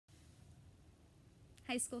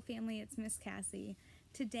High school family, it's Miss Casi.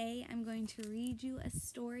 Today I'm going to read you a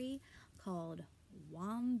story called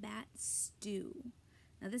Wombat Stew.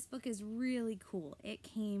 Now this book is really cool. It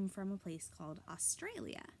came from a place called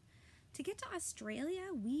Australia. To get to Australia,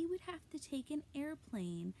 we would have to take an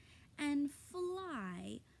airplane and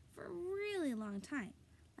fly for a really long time,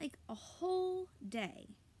 like a whole day.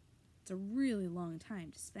 It's a really long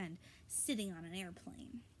time to spend sitting on an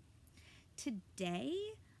airplane. Today,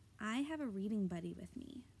 I have a reading buddy with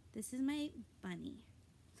me. This is my bunny.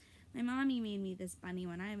 My mommy made me this bunny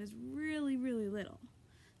when I was really, really little.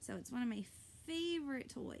 So it's one of my favorite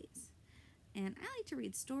toys. And I like to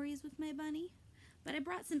read stories with my bunny, but I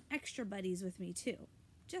brought some extra buddies with me too,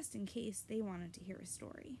 just in case they wanted to hear a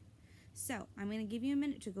story. So I'm going to give you a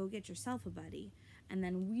minute to go get yourself a buddy, and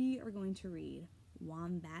then we are going to read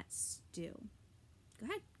Wombat Stew. Go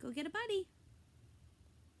ahead, go get a buddy.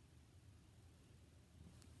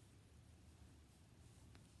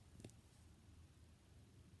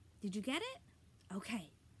 Did you get it?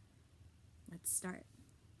 Okay, let's start.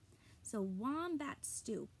 So Wombat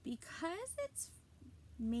Stew, because it's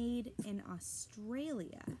made in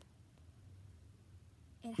Australia,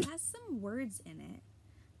 it has some words in it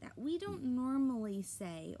that we don't normally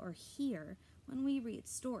say or hear when we read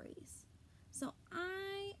stories. So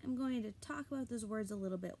I am going to talk about those words a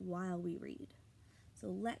little bit while we read. So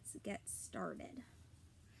let's get started.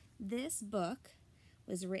 This book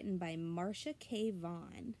was written by Marcia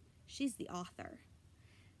Vaughan. She's the author.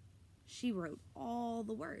 She wrote all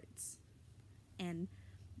the words. And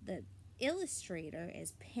the illustrator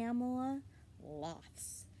is Pamela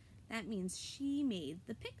Lofts. That means she made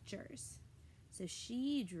the pictures. So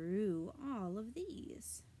she drew all of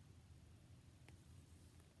these.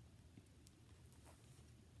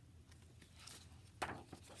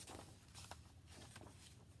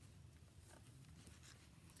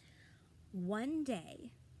 One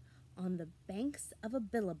day, on the banks of a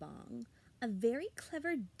billabong, a very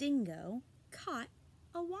clever dingo caught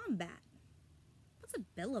a wombat. What's a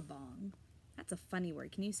billabong? That's a funny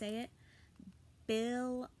word. Can you say it?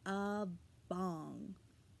 Billabong.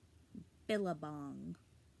 Billabong.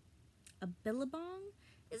 A billabong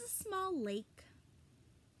is a small lake.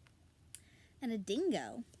 And a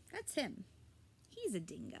dingo, that's him. He's a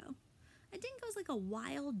dingo. A dingo is like a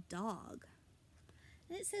wild dog.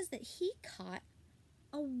 And it says that he caught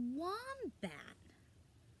a wombat.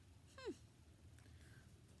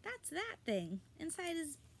 That's that thing inside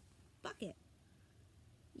his bucket.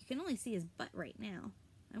 You can only see his butt right now.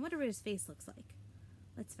 I wonder what his face looks like.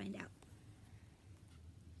 Let's find out.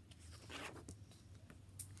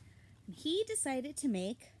 And he decided to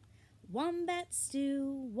make wombat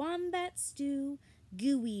stew,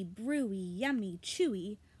 gooey, brewy, yummy,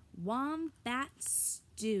 chewy, wombat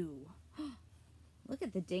stew. Look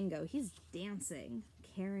at the dingo. He's dancing,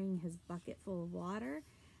 carrying his bucket full of water.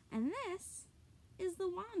 And this is the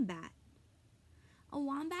wombat. A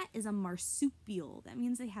wombat is a marsupial. That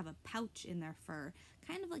means they have a pouch in their fur,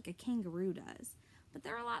 kind of like a kangaroo does. But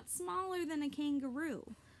they're a lot smaller than a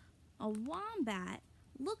kangaroo. A wombat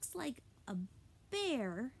looks like a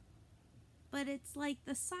bear, but it's like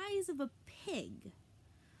the size of a pig.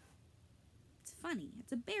 It's funny.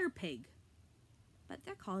 It's a bear pig. But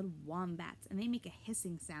they're called wombats, and they make a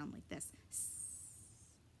hissing sound like this.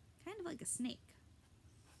 Kind of like a snake.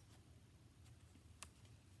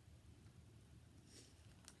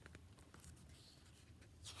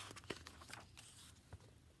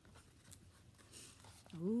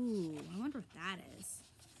 Ooh, I wonder what that is.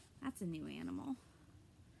 That's a new animal.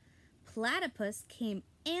 Platypus came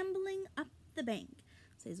ambling up the bank.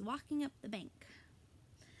 So he's walking up the bank.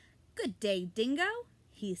 Good day, Dingo,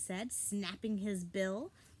 he said, snapping his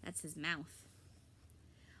bill. That's his mouth.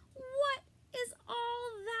 What is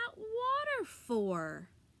all that water for?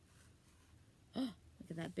 Oh,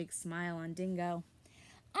 look at that big smile on Dingo.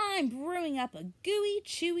 I'm brewing up a gooey,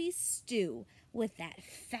 chewy stew with that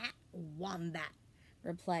fat wombat,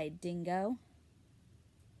 replied Dingo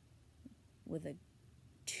with a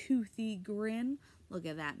toothy grin. Look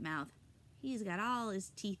at that mouth. He's got all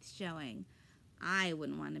his teeth showing. I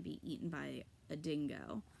wouldn't want to be eaten by a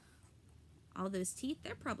dingo. All those teeth,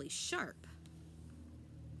 they're probably sharp.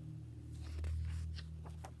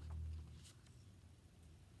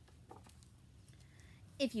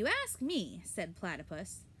 If you ask me, said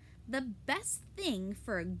Platypus, the best thing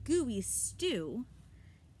for a gooey stew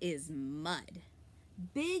is mud.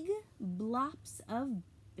 Big blops of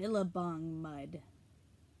billabong mud.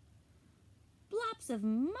 Blops of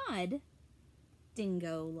mud?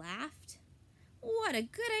 Dingo laughed. What a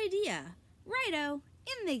good idea. Righto,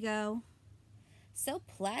 in they go. So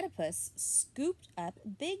Platypus scooped up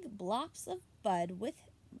big blobs of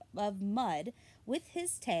mud with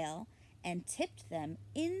his tail and tipped them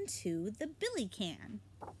into the billy can.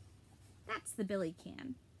 That's the billy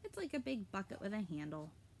can. It's like a big bucket with a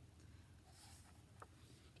handle.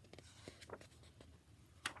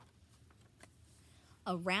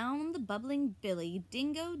 Around the bubbling billy,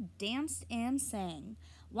 Dingo danced and sang.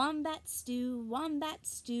 Wombat stew,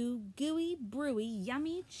 gooey, brewy,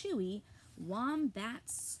 yummy, chewy, wombat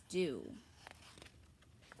stew.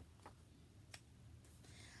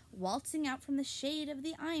 Waltzing out from the shade of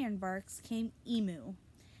the ironbarks came Emu.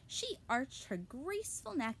 She arched her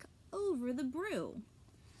graceful neck over the brew.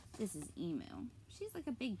 This is Emu. She's like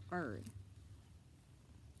a big bird.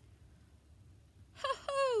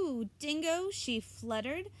 Ho-ho, Dingo, she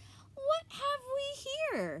fluttered. What have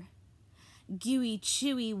we here? Gooey,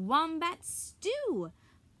 chewy wombat stew,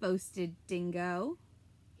 boasted Dingo.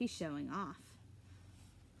 He's showing off.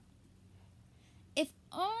 If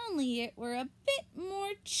only it were a bit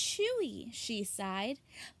more chewy, she sighed.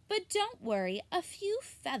 But don't worry, a few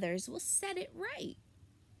feathers will set it right.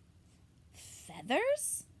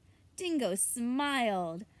 Feathers? Dingo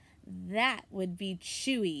smiled. That would be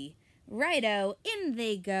chewy. Righto, in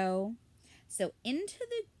they go. So into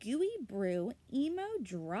the gooey brew, Emu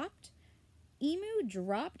dropped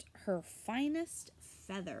her finest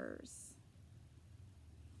feathers.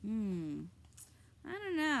 I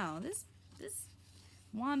don't know. This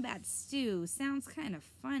wombat stew sounds kind of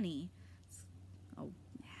funny.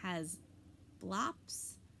 It has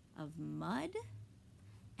blops of mud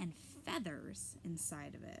and feathers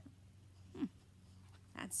inside of it.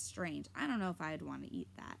 That's strange. I don't know if I'd want to eat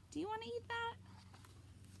that. Do you want to eat that?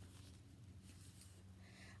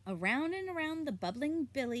 Around and around the bubbling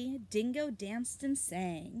billy, Dingo danced and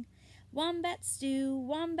sang. Wombat stew,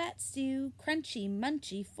 crunchy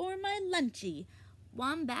munchy for my lunchy.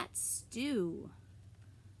 Wombat stew.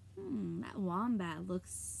 That wombat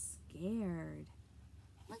looks scared.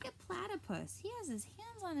 Look at Platypus. He has his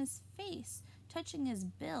hands on his face, touching his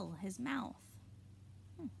bill, his mouth.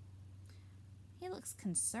 He looks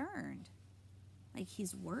concerned, like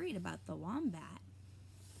he's worried about the wombat.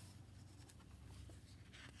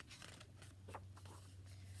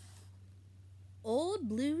 Old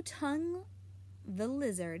Blue Tongue the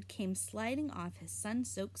lizard came sliding off his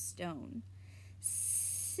sun-soaked stone.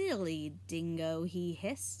 Silly Dingo, he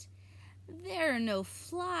hissed. There are no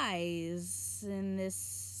flies in this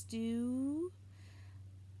stew.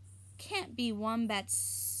 Can't be wombat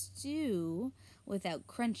stew without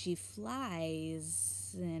crunchy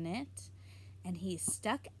flies in it. And he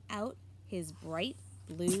stuck out his bright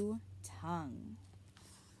blue tongue.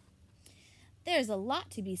 There's a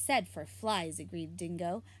lot to be said for flies, agreed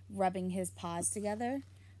Dingo, rubbing his paws together.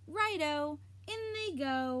 Righto, in they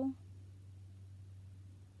go.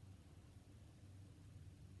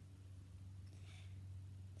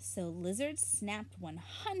 So Lizard snapped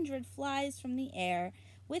 100 flies from the air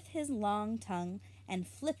with his long tongue and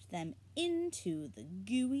flipped them into the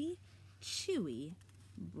gooey, chewy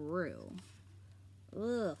brew.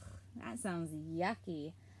 Ugh, that sounds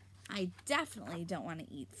yucky. I definitely don't want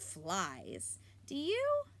to eat flies. Do you?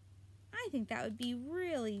 I think that would be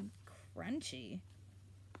really crunchy.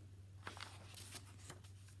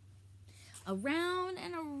 Around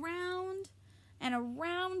and around and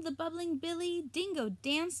around the bubbling billy, Dingo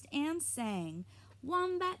danced and sang.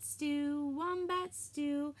 Wombat stew,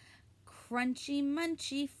 crunchy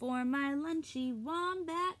munchy for my lunchy,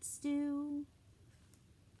 wombat stew.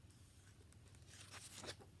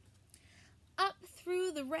 Up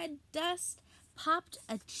through the red dust popped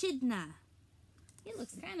a echidna. He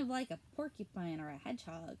looks kind of like a porcupine or a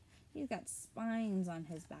hedgehog. He's got spines on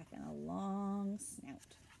his back and a long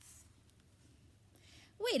snout.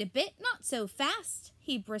 Wait a bit, not so fast,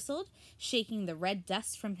 he bristled, shaking the red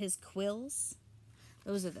dust from his quills.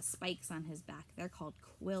 Those are the spikes on his back. They're called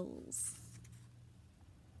quills.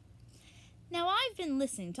 Now I've been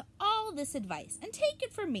listening to all this advice, and take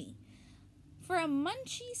it from me. For a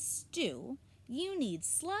munchy stew, you need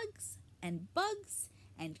slugs and bugs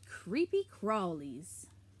and creepy crawlies.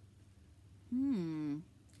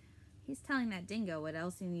 He's telling that Dingo what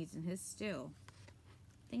else he needs in his stew.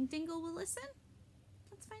 Think Dingo will listen?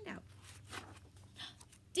 Let's find out.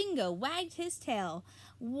 Dingo wagged his tail.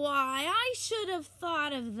 Why, I should have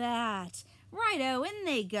thought of that. Righto, in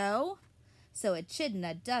they go. So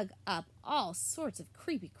Echidna dug up all sorts of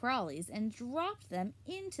creepy crawlies and dropped them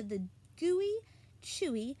into the gooey,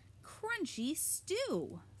 chewy, crunchy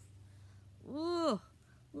stew. Ooh,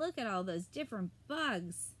 look at all those different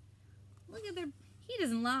bugs. Look at he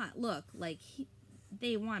doesn't look like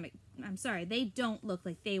they want to I'm sorry, they don't look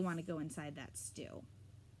like they want to go inside that stew.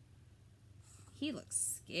 He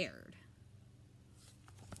looks scared.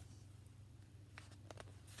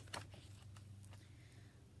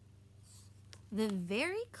 The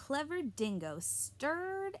very clever dingo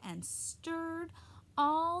stirred and stirred,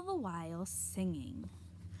 all the while singing.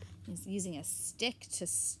 He's using a stick to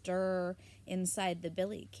stir inside the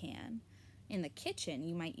billy can. In the kitchen,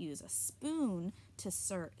 you might use a spoon to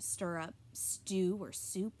stir up stew or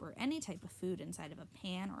soup or any type of food inside of a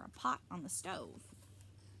pan or a pot on the stove.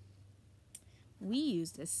 We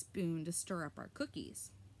used a spoon to stir up our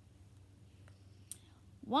cookies.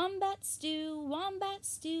 Wombat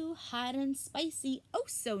stew, hot and spicy, oh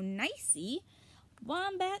so nicey.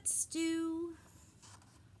 Wombat stew.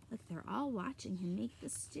 Look, they're all watching him make the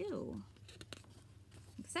stew.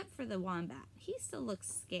 Except for the wombat. He still looks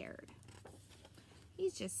scared.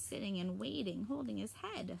 He's just sitting and waiting, holding his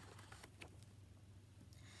head.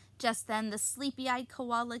 Just then, the sleepy-eyed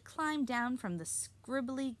koala climbed down from the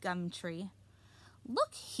scribbly gum tree.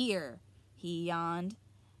 Look here, he yawned.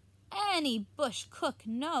 Any bush cook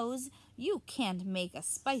knows you can't make a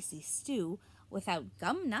spicy stew without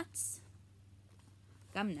gum nuts.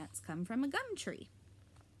 Gum nuts come from a gum tree.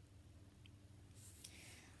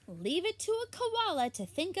 Leave it to a koala to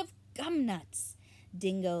think of gum nuts.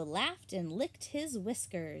 Dingo laughed and licked his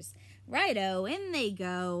whiskers. Righto, in they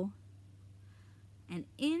go. And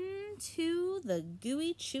into the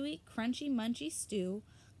gooey, chewy, crunchy, munchy stew,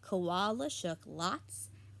 koala shook lots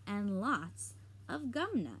and lots of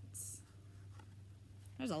gum nuts.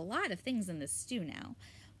 There's a lot of things in this stew now.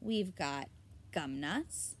 We've got gum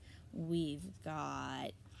nuts. We've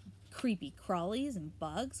got creepy crawlies and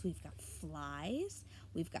bugs. We've got flies.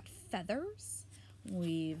 We've got feathers.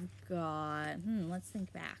 We've got, let's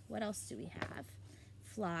think back. What else do we have?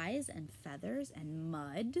 Flies and feathers and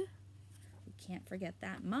mud. We can't forget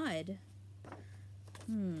that mud.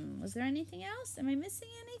 Was there anything else? Am I missing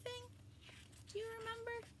anything? Do you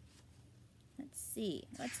remember? Let's see.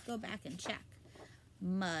 Let's go back and check.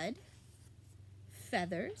 Mud,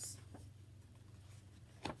 feathers,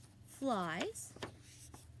 flies,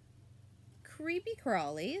 creepy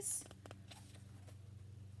crawlies.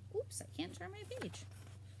 Oops, I can't turn my page.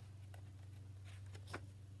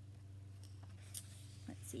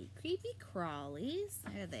 Let's see. Creepy crawlies.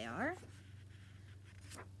 There they are.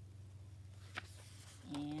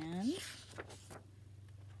 And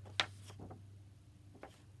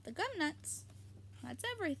the gum nuts. That's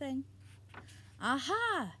everything.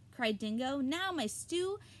 Aha! Cried Dingo. Now my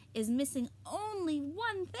stew is missing only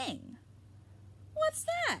one thing. What's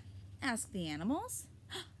that? Asked the animals.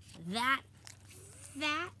 That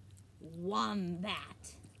fat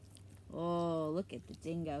wombat. Oh, look at the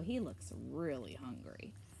dingo. He looks really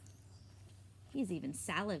hungry. He's even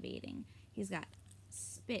salivating. He's got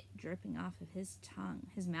spit dripping off of his tongue.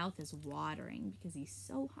 His mouth is watering because he's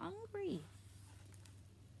so hungry.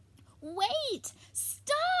 Wait!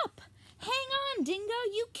 Stop! Hang on, Dingo.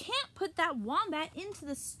 You can't put that wombat into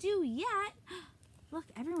the stew yet. Look,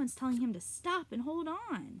 everyone's telling him to stop and hold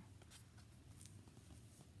on.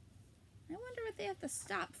 I wonder what they have to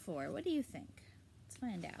stop for. What do you think? Let's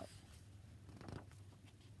find out.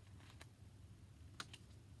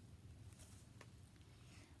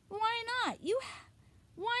 Why not?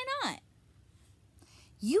 Why not?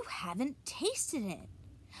 You haven't tasted it.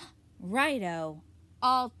 Righto,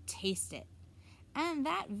 I'll taste it. And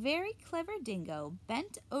that very clever dingo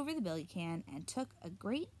bent over the billy can and took a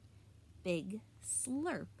great big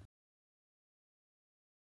slurp.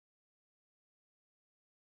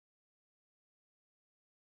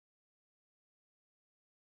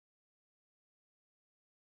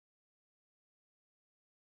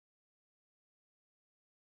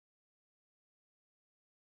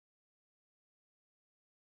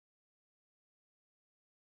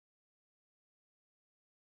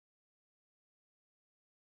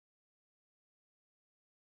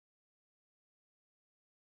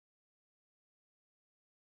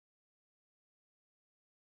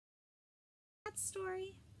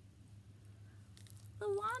 Story. The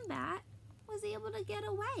wombat was able to get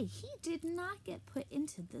away. He did not get put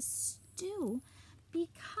into the stew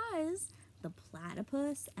because the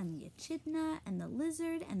platypus and the echidna and the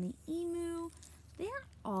lizard and the emu, they're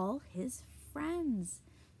all his friends.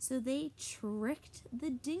 So they tricked the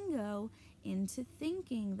dingo into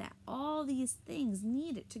thinking that all these things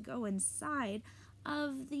needed to go inside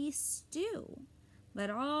of the stew. But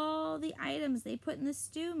all the items they put in the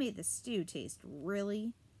stew made the stew taste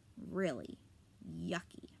really, really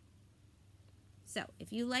yucky. So,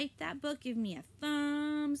 if you liked that book, give me a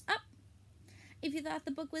thumbs up. If you thought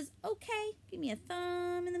the book was okay, give me a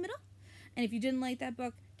thumb in the middle. And if you didn't like that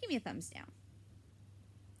book, Give me a thumbs down.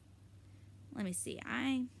 Let me see.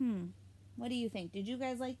 What do you think? Did you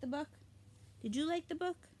guys like the book? Did you like the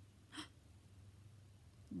book?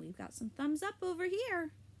 We've got some thumbs up over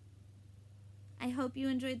here. I hope you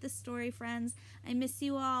enjoyed the story, friends. I miss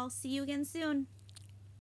you all. See you again soon.